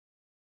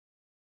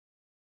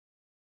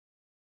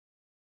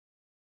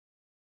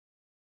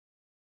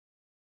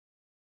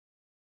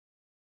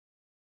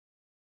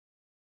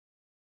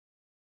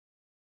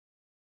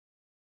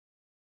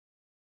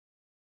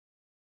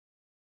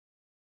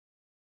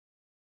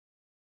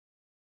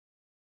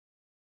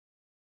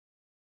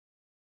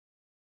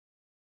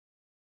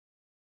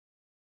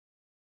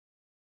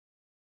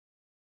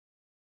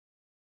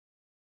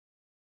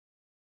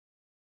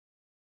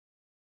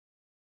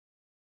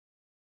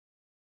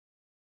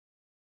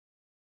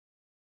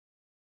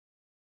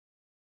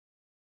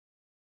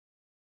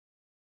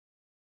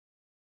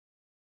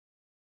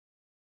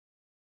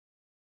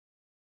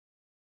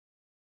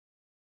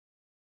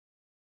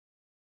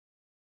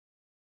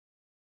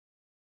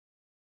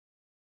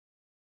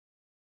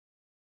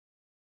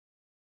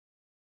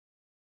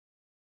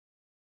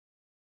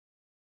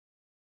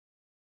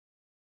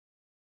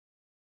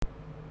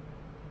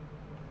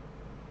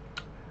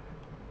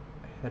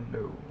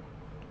Hello.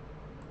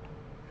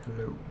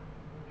 Hello.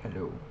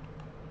 Hello.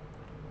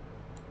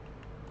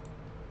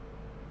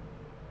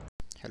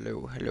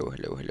 Hello, hello,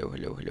 hello, hello,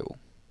 hello, hello.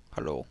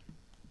 Hello.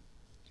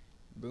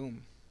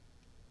 Boom.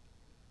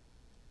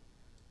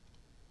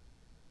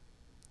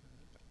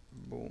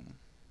 Boom.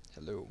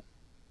 Hello.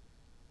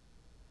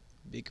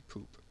 Big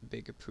poop,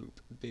 big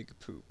poop, big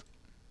poop.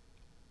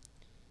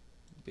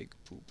 Big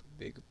poop,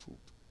 big poop.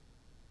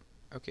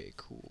 Okay,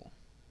 cool.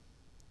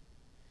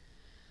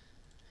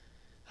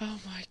 Oh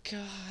my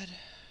god.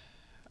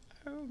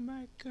 Oh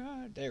my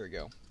god. There we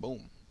go.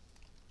 Boom.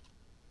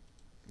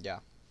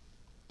 Yeah.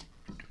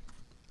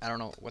 I don't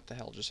know what the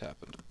hell just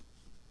happened.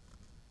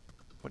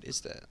 What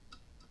is that?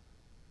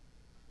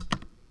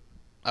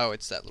 Oh,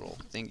 it's that little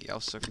thingy. I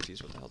was so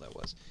confused what the hell that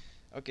was.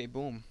 Okay,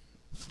 boom.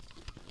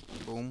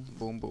 Boom,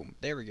 boom, boom.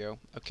 There we go.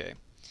 Okay.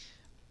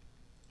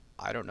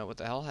 I don't know what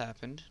the hell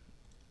happened,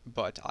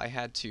 but I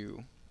had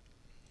to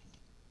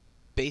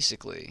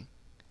basically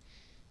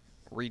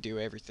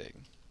redo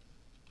everything.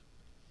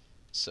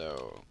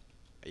 So,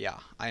 yeah,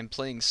 I'm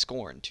playing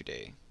Scorn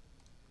today.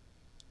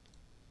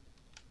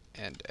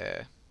 And,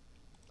 I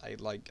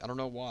don't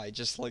know why,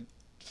 just like,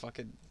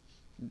 fucking,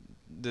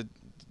 the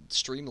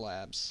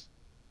Streamlabs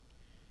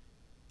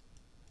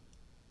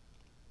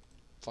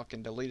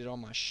fucking deleted all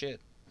my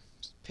shit.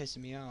 It's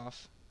pissing me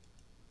off.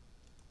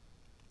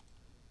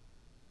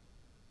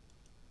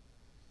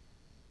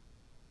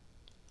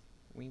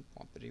 Weep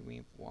wompity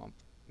weep womp.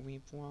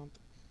 Weep womp.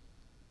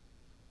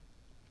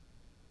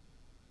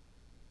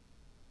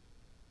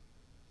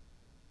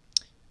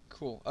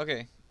 Cool,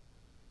 okay.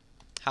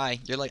 Hi,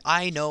 you're like,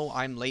 I know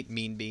I'm late,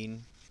 Mean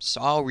Bean.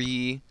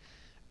 Sorry.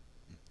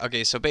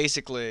 Okay, so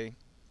basically,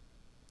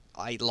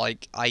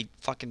 I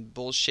fucking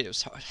bullshit. It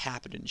was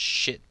happening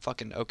shit.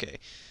 Fucking, okay.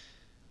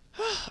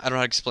 I don't know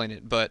how to explain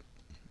it, but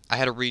I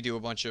had to redo a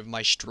bunch of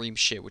my stream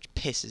shit, which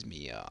pisses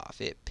me off.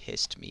 It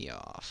pissed me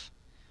off.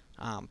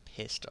 I'm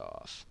pissed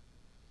off.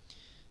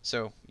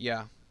 So,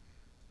 yeah.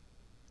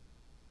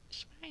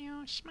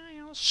 Smile,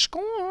 smile,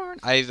 Scorn.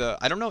 I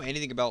don't know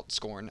anything about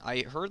Scorn.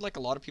 I heard like a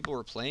lot of people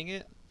were playing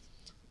it,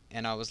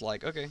 and I was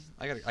like, okay,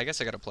 I guess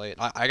I gotta play it.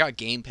 I got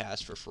Game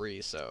Pass for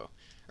free, so,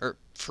 or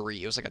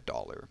free. It was like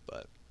 $1,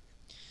 but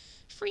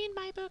free in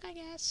my book, I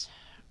guess.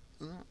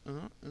 No.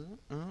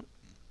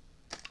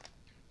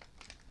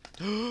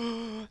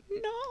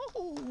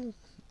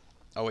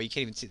 Oh wait, you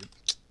can't even see the.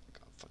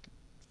 God,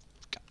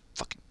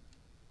 fucking,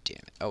 damn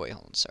it. Oh wait,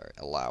 hold on. Sorry.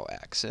 Allow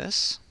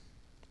access.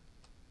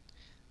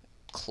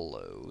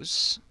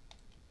 Close.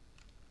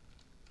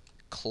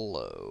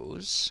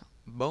 Close.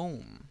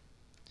 Boom.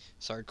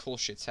 Sorry, cool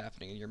shit's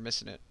happening and you're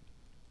missing it.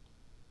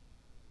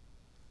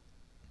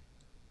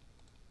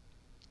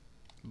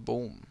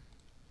 Boom.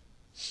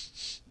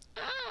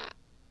 Ah.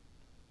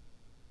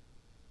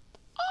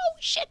 Oh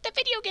shit, the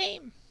video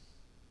game.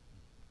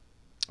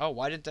 Oh,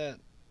 why didn't that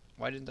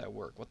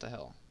work? What the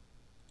hell?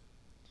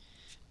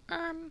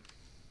 Um,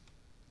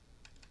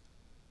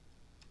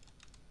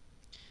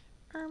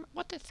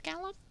 what the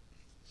scallop?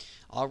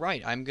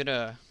 Alright, I'm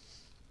gonna...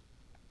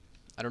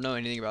 I don't know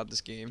anything about this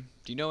game.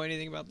 Do you know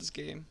anything about this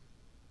game?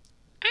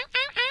 What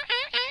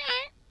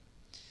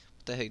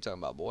the hell you talking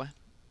about, boy?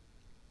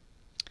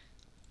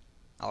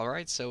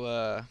 Alright,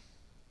 so,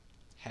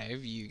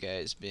 have you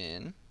guys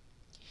been?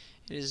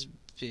 It has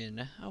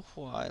been a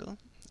while.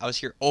 I was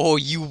here. Oh,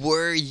 you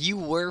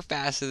were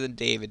faster than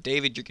David.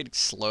 David, you're getting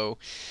slow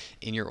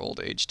in your old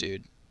age,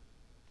 dude.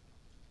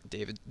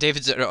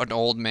 David's an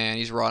old man.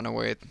 He's rotting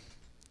away.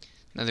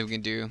 Nothing we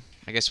can do.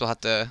 I guess we'll have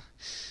to,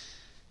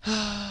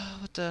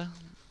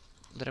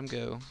 let him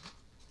go.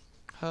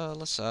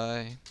 Let's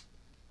sigh.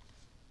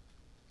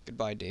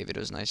 Goodbye, David. It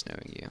was nice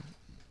knowing you.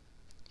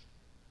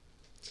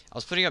 I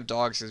was putting up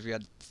dogs because we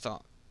had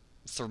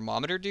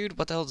thermometer dude.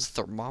 What the hell does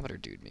thermometer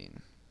dude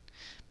mean?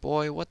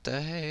 Boy, what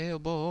the hell,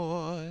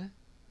 boy?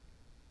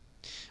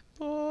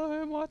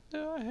 Boy, what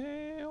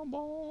the hell,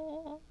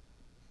 boy?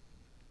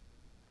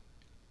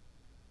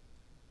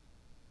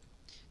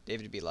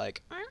 David would be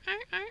like, hi,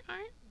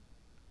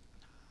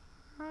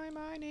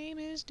 my name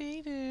is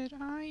David.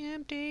 I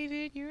am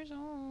David years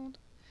old.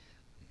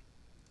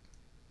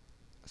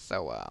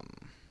 So,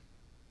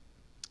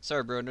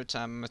 sorry, bro, no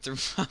time.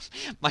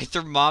 My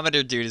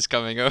thermometer dude is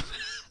coming over.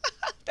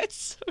 That's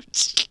so.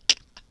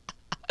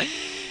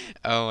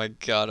 Oh my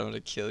god, I'm gonna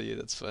kill you.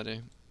 That's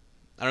funny.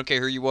 I don't care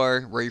who you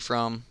are, where you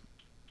from.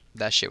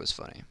 That shit was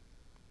funny.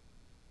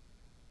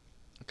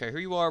 Okay, who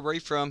you are, where you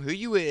from, who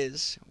you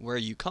is, where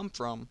you come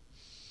from.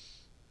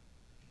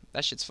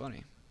 That shit's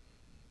funny.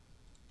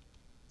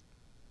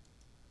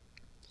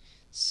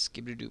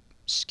 Skibidi-doop,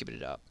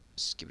 skibidi-dop,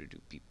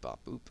 skibidi-doop, beep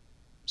bop boop.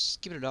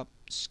 Skibidi-dop,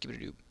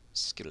 skibidi-doop,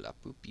 skibidi-dop,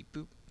 boop beep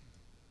boop.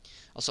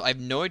 Also, I have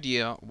no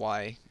idea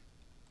why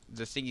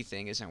the thingy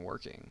thing isn't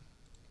working.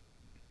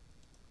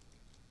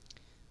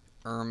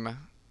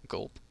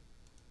 Gulp.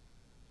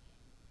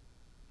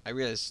 I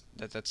realized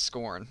that that's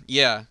Scorn.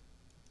 Yeah,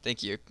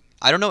 thank you.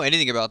 I don't know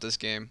anything about this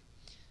game.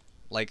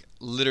 Like,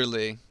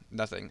 literally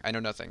nothing. I know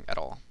nothing at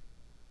all.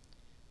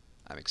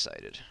 I'm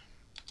excited.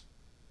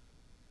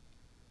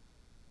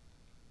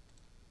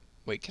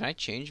 Wait, can I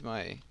change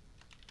my...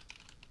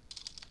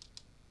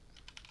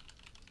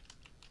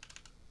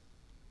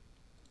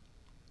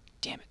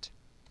 Damn it.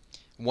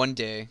 One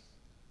day.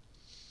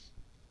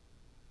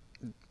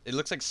 It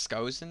looks like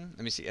Skozen.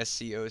 Let me see.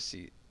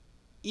 SCOC.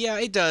 Yeah,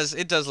 it does.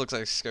 It does look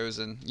like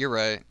Skozen. You're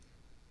right.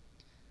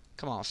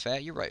 Come on,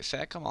 Fat. You're right,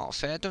 Fat. Come on,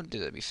 Fat. Don't do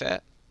that to me,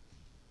 Fat.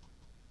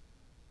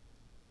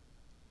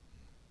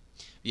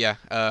 Yeah,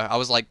 I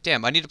was like,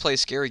 damn, I need to play a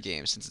scary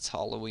game since it's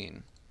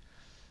Halloween.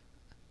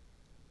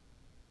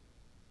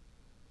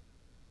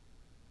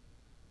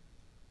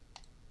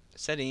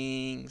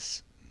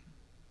 Settings.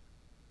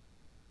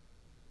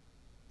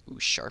 Ooh,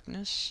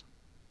 sharpness.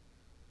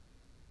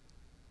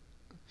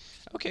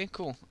 Okay,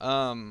 cool.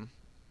 Let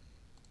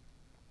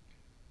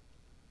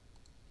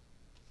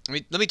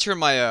me turn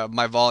my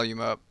my volume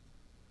up.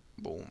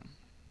 Boom.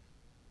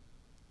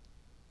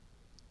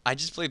 I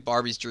just played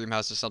Barbie's Dream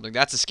House or something.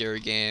 That's a scary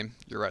game.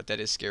 You're right, that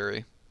is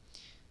scary.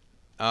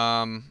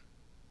 Um,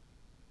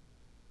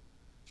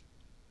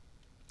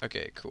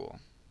 okay, cool.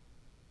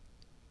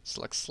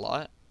 Select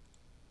slot.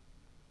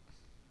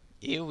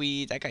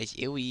 Ewy, that guy's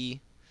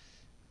ewy.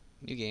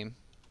 New game.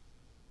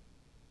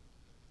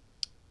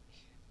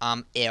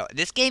 Ew.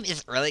 This game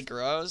is really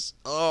gross.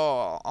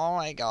 Oh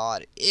my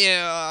god.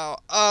 Ew.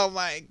 Oh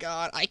my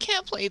god. I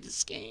can't play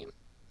this game.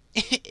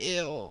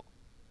 Ew.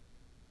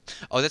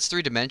 Oh, that's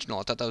three-dimensional.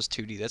 I thought that was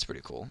 2D. That's pretty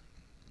cool.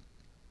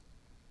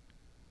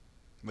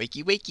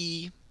 Wakey,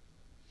 wakey.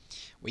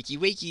 Wakey,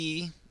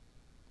 wakey.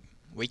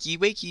 Wakey,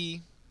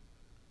 wakey.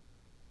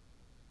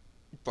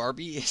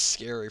 Barbie is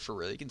scary for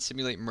real. You can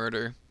simulate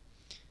murder.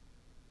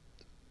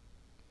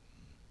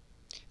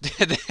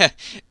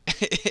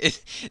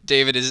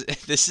 David is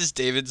this is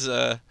David's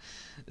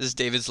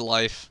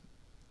life.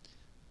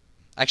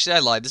 Actually, I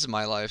lied. This is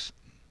my life.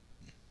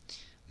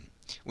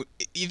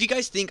 If you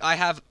guys think I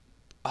have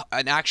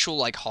an actual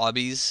like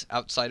hobbies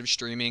outside of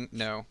streaming,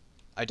 no,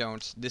 I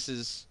don't. This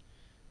is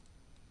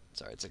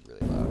sorry, it's like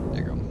really loud.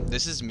 There you go.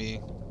 This is me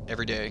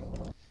every day.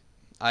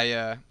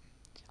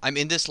 I'm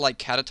in this like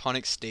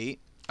catatonic state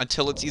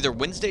until it's either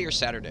Wednesday or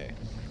Saturday.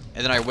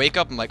 And then I wake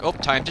up, I'm like, oh,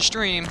 time to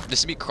stream. This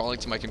is me crawling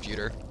to my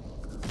computer.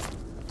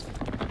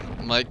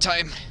 I'm like,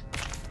 time.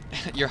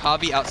 Your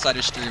hobby outside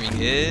of streaming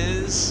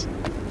is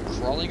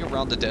crawling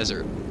around the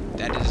desert.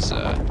 That is,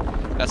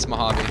 that's my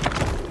hobby.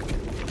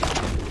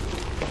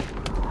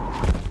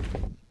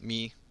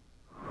 Me.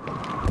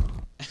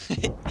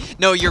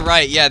 No, you're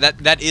right. Yeah,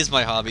 that is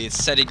my hobby.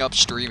 It's setting up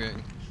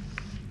streaming.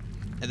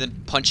 And then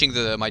punching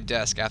my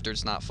desk after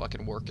it's not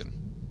fucking working.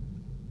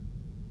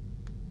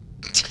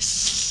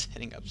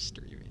 Setting up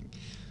streaming.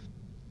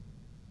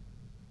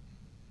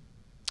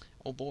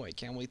 Oh boy,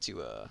 can't wait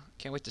to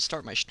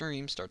start my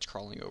stream. Starts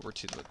crawling over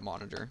to the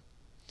monitor.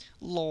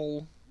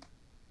 Lol.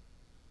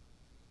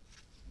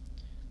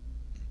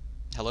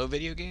 Hello,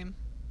 video game?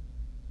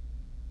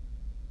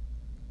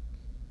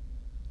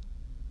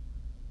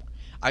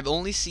 I've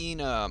only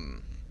seen I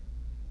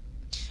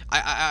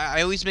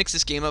always mix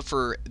this game up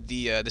for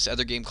the this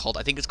other game called,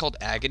 I think it's called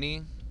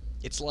Agony.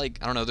 It's like,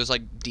 I don't know, there's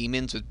like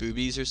demons with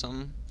boobies or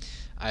something.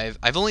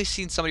 I've only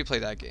seen somebody play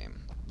that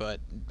game,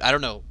 but I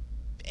don't know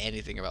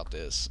anything about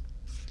this.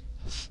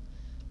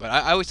 But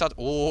I always thought,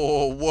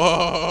 oh,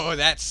 whoa,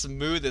 that's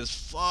smooth as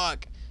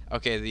fuck.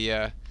 Okay,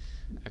 okay,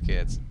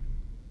 it's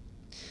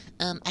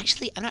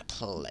actually, I'm not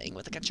playing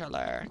with the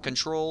controller.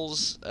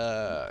 Controls,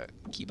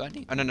 key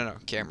binding? Oh, no,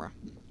 camera.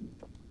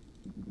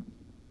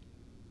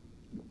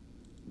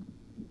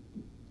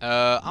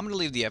 I'm gonna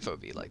leave the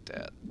FOV like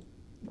that.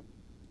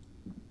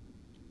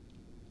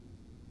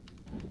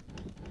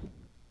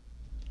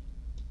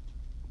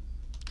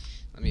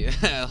 Let me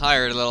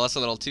higher it a little. That's a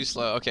little too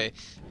slow. Okay,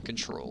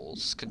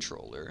 controls,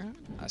 controller.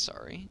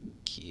 Sorry,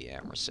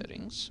 camera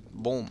settings.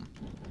 Boom.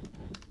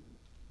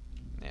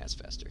 Yeah, it's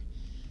faster.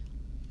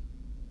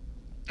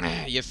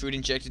 You have food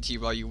injected to you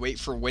while you wait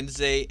for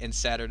Wednesday and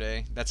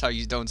Saturday. That's how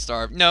you don't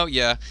starve. No,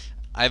 yeah,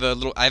 I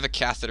have a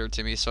catheter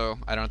to me, so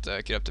I don't have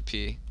to get up to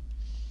pee.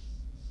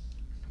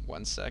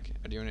 1 sec.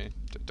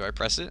 Do I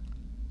press it?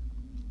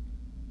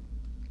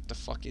 What the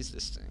fuck is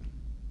this thing?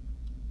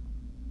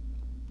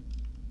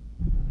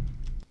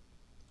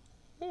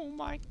 Oh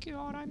my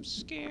god, I'm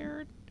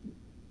scared.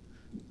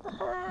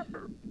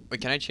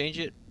 Wait, can I change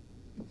it?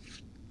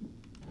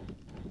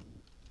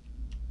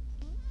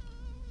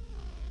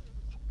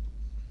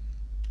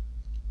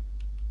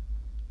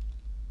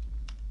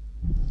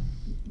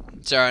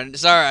 Sorry,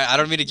 I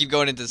don't mean to keep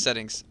going into the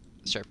settings.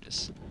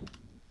 Sharpness.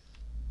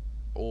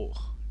 Oh,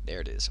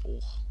 there it is. Oh.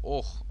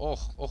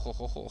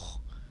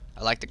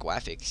 I like the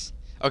graphics.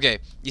 Okay,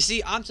 you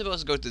see, I'm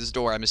supposed to go through this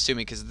door, I'm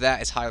assuming, because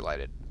that is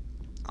highlighted.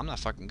 I'm not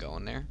fucking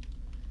going there.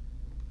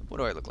 What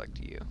do I look like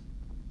to you?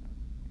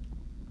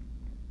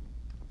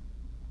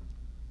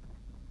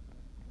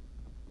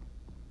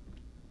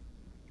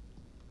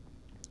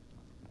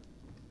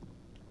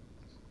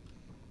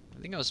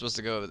 I think I was supposed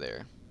to go over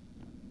there.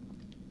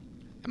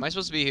 Am I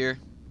supposed to be here?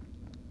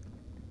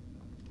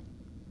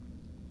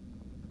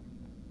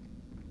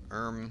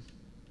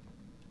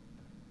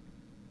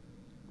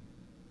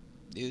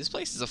 Dude, this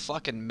place is a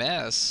fucking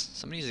mess.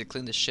 Somebody needs to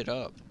clean this shit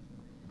up.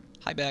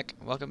 Hi, back.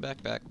 Welcome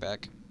back,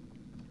 back.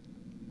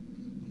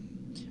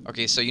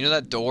 Okay, so you know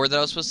that door that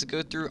I was supposed to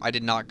go through? I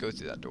did not go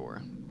through that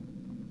door.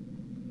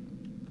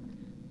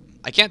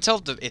 I can't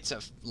tell if it's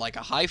like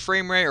a high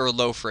frame rate or a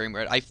low frame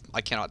rate.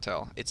 I cannot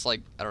tell. It's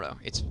like, I don't know.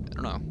 I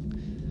don't know.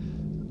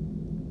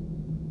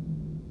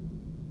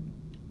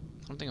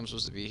 I don't think I'm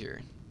supposed to be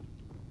here.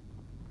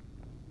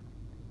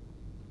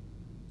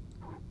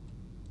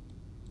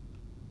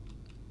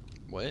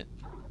 What?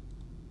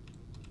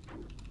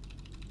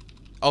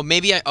 Oh,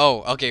 maybe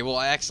oh, okay, well,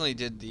 I accidentally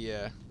did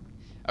the,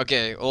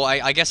 okay, well,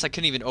 I guess I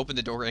couldn't even open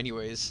the door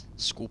anyways.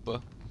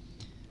 Scoopa.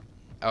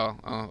 Oh,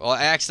 well,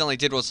 I accidentally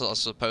did what I was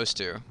supposed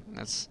to.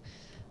 That's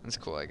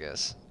cool, I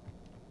guess.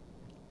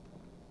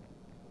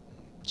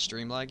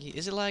 Stream laggy?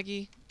 Is it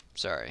laggy?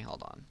 Sorry,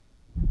 hold on.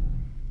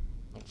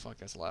 Oh, fuck,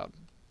 that's loud.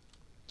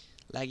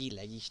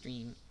 Laggy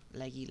stream.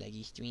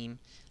 Laggy stream.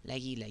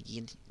 Laggy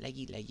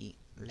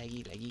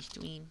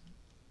stream.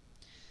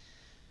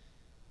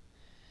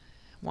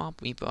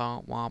 Womp weep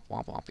womp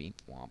womp weep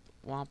womp.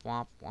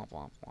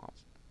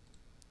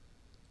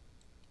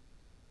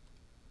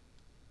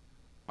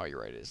 Oh, you're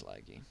right, it is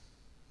laggy.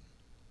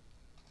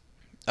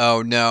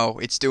 Oh no,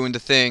 it's doing the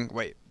thing.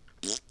 Wait.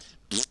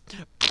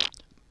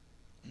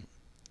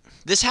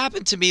 This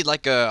happened to me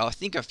like I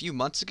think a few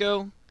months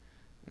ago.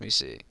 Let me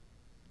see.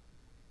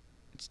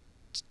 It's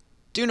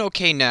doing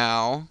okay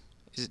now.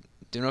 Is it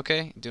doing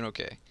okay? Doing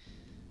okay.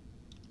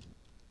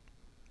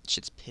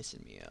 Shit's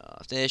pissing me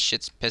off. This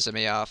shit's pissing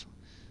me off.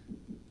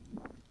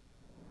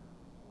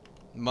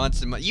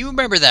 Months and months. You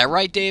remember that,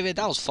 right, David?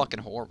 That was fucking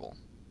horrible.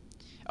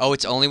 Oh,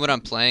 it's only when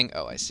I'm playing?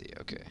 Oh, I see.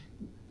 Okay.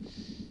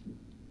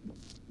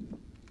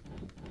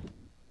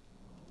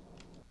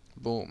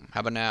 Boom. How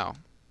about now?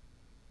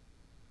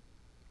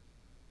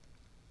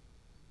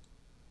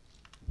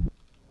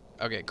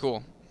 Okay,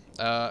 cool.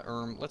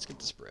 Let's get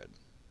this bread.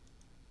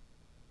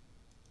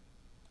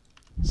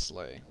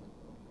 Slay.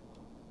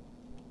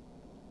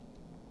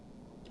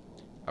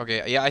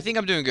 Okay, yeah, I think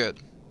I'm doing good.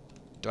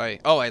 Do I?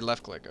 Oh, I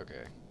left click.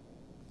 Okay.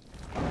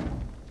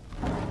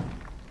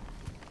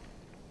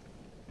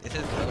 This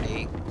is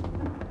Cody.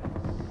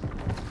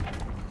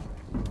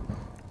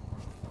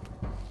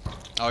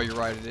 Oh, you're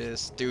right, it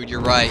is. Dude,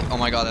 you're right. Oh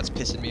my god, that's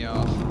pissing me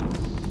off.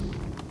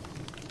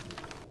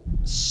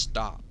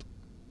 Stop.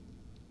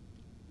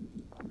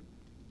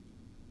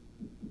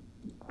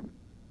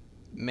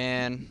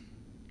 Man.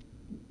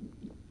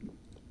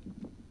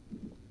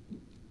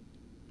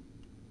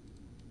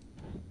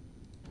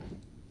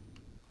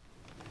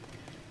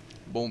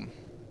 Boom.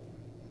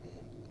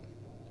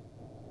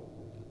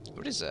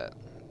 What is that?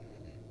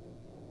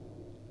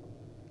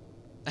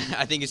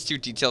 I think it's too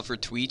detailed for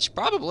Twitch.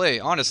 Probably,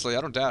 honestly,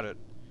 I don't doubt it.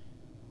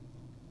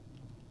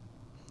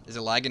 Is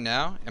it lagging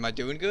now? Am I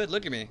doing good?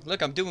 Look at me.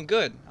 Look, I'm doing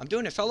good. I'm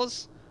doing it,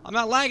 fellas. I'm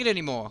not lagging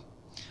anymore.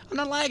 I'm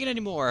not lagging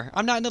anymore.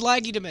 I'm not in the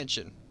laggy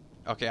dimension.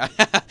 Okay.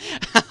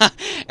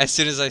 As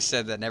soon as I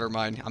said that, never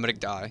mind. I'm gonna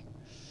die.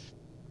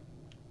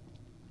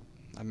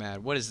 I'm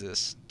mad. What is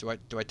this? Do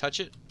I touch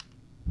it?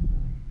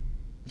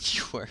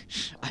 You were.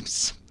 I'm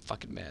so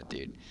fucking mad,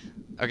 dude.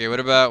 Okay, what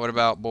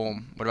about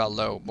boom? What about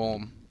low?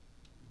 Boom.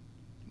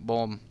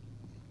 Boom.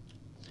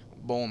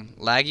 Boom.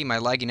 Laggy? Am I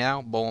laggy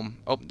now? Boom.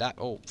 Oh,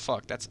 oh,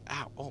 fuck. That's,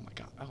 ow. Oh my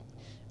god.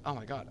 Oh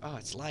my god. Oh,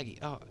 it's laggy.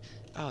 Oh,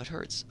 it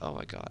hurts. Oh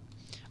my god.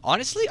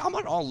 Honestly, I'm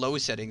on all low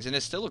settings and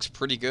it still looks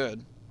pretty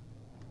good.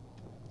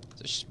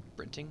 Is it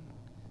sprinting?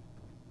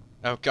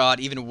 Oh god,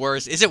 even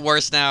worse. Is it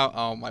worse now?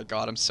 Oh my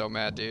god, I'm so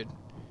mad, dude.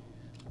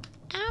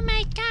 Oh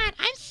my god,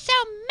 I'm so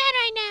mad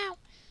right now.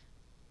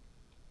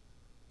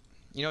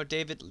 You know,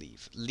 David,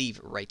 leave. Leave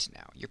right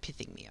now. You're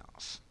pissing me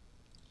off.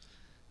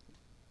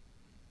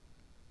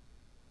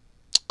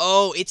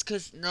 Oh, it's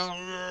cause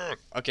no.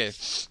 Okay,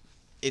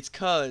 it's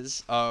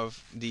cause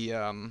of the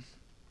Oh,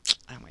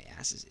 my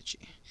ass is itchy.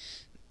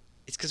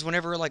 It's cause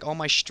whenever like all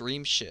my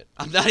stream shit,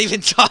 I'm not even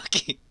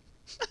talking.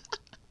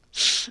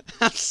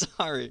 I'm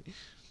sorry.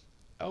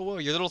 Oh whoa,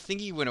 your little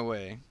thingy went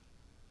away.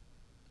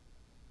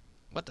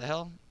 What the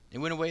hell? It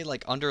went away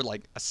like under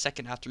like a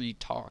second after you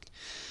talked.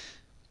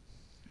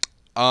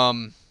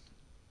 I'm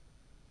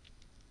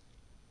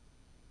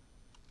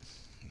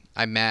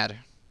mad.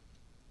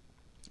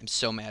 I'm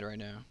so mad right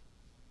now.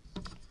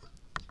 I'm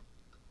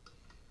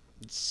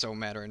so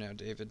mad right now,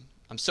 David.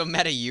 I'm so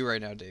mad at you right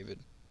now, David.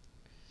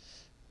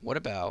 What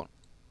about...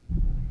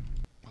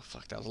 Oh,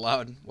 fuck, that was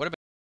loud. What about...